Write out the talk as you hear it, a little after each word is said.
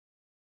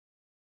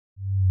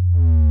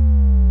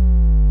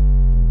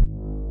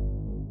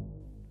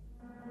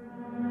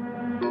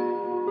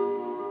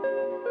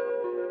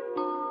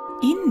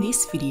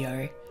this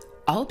video,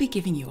 I'll be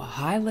giving you a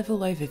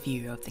high-level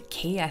overview of the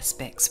key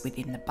aspects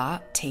within the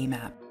BART Team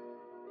App.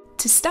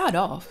 To start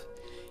off,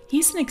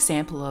 here's an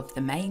example of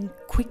the main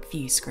Quick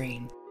View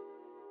screen.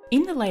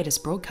 In the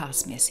latest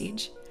broadcast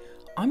message,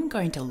 I'm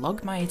going to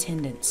log my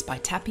attendance by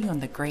tapping on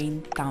the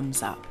green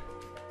thumbs up.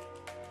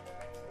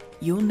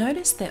 You'll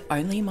notice that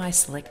only my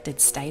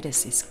selected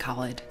status is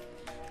coloured.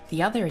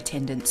 The other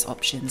attendance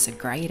options are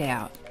greyed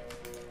out.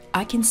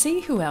 I can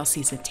see who else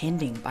is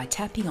attending by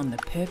tapping on the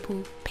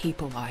purple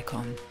people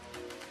icon.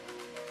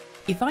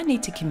 If I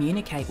need to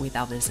communicate with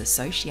others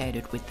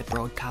associated with the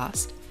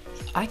broadcast,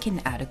 I can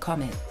add a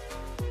comment.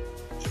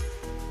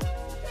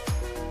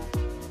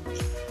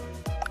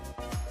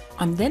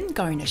 I'm then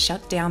going to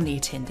shut down the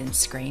attendance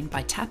screen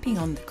by tapping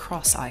on the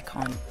cross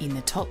icon in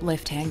the top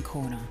left-hand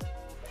corner.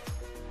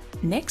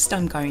 Next,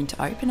 I'm going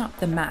to open up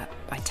the map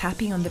by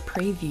tapping on the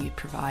preview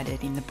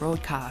provided in the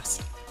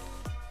broadcast.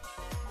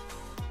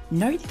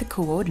 Note the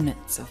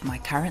coordinates of my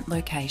current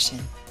location.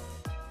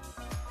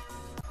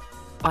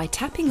 By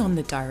tapping on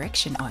the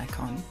direction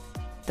icon,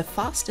 the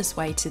fastest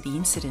way to the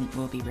incident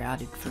will be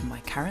routed from my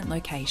current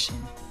location.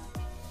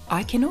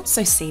 I can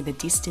also see the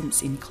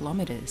distance in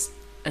kilometres,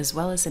 as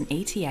well as an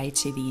ETA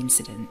to the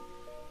incident.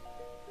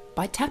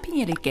 By tapping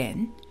it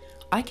again,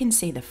 I can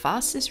see the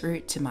fastest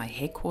route to my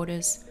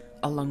headquarters,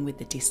 along with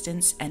the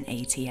distance and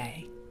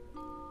ETA.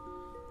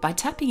 By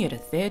tapping it a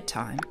third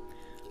time,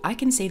 I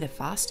can see the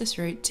fastest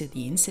route to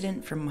the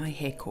incident from my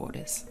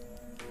headquarters.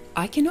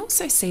 I can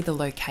also see the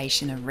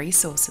location of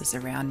resources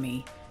around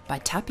me by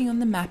tapping on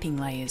the mapping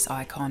layers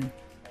icon.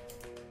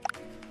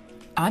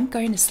 I'm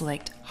going to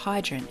select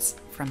hydrants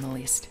from the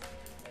list.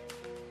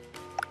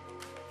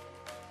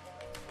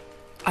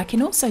 I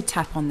can also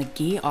tap on the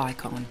gear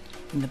icon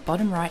in the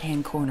bottom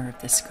right-hand corner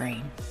of the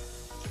screen.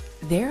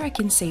 There I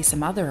can see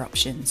some other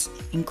options,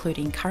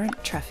 including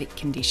current traffic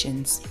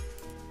conditions.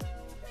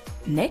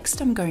 Next,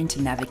 I'm going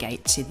to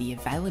navigate to the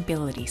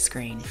availability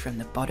screen from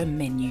the bottom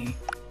menu.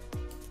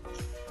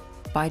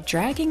 By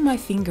dragging my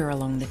finger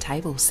along the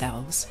table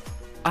cells,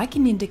 I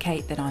can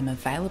indicate that I'm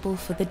available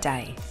for the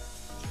day.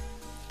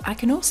 I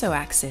can also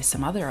access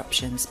some other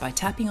options by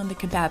tapping on the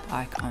kebab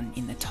icon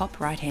in the top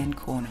right-hand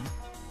corner.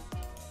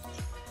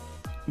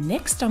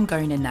 Next, I'm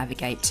going to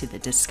navigate to the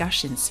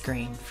discussion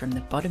screen from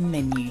the bottom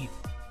menu.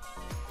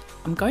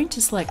 I'm going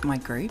to select my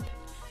group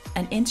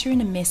and enter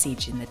in a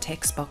message in the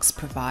text box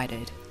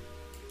provided.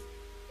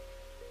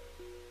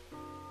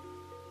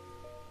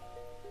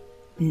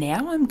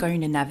 Now I'm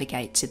going to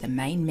navigate to the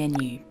main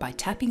menu by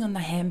tapping on the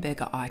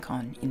hamburger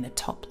icon in the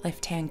top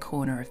left-hand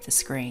corner of the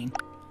screen.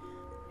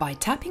 By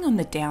tapping on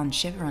the down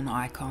chevron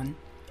icon,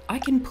 I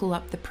can pull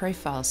up the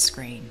profile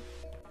screen.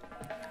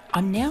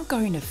 I'm now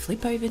going to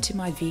flip over to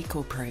my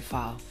vehicle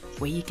profile,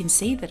 where you can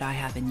see that I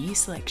have a new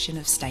selection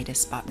of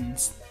status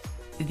buttons.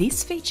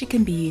 This feature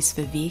can be used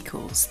for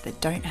vehicles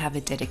that don't have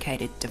a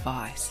dedicated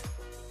device.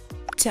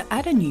 To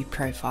add a new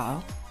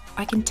profile,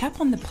 I can tap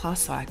on the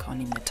plus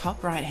icon in the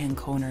top right-hand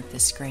corner of the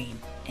screen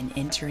and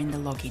enter in the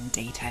login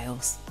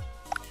details.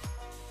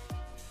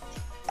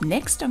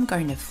 Next, I'm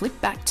going to flip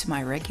back to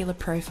my regular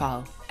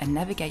profile and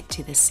navigate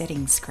to the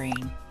settings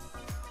screen.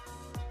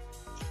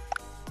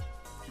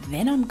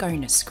 Then I'm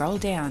going to scroll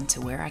down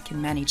to where I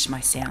can manage my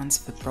sounds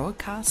for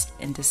broadcast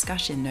and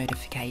discussion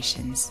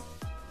notifications.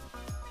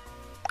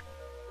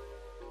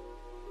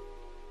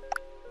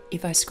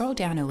 If I scroll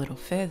down a little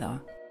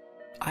further,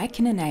 I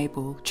can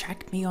enable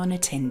Track Me On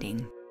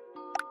Attending.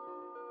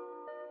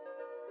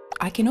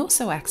 I can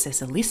also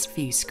access a list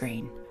view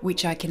screen,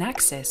 which I can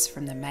access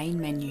from the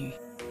main menu.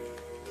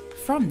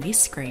 From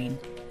this screen,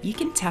 you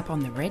can tap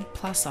on the red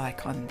plus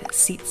icon that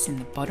sits in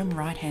the bottom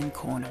right-hand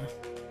corner.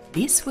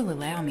 This will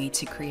allow me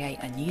to create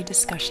a new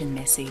discussion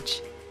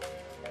message.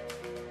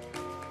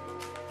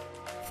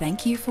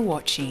 Thank you for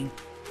watching.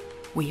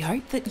 We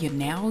hope that you're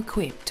now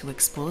equipped to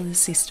explore the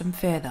system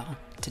further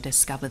to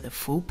discover the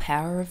full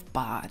power of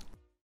BART.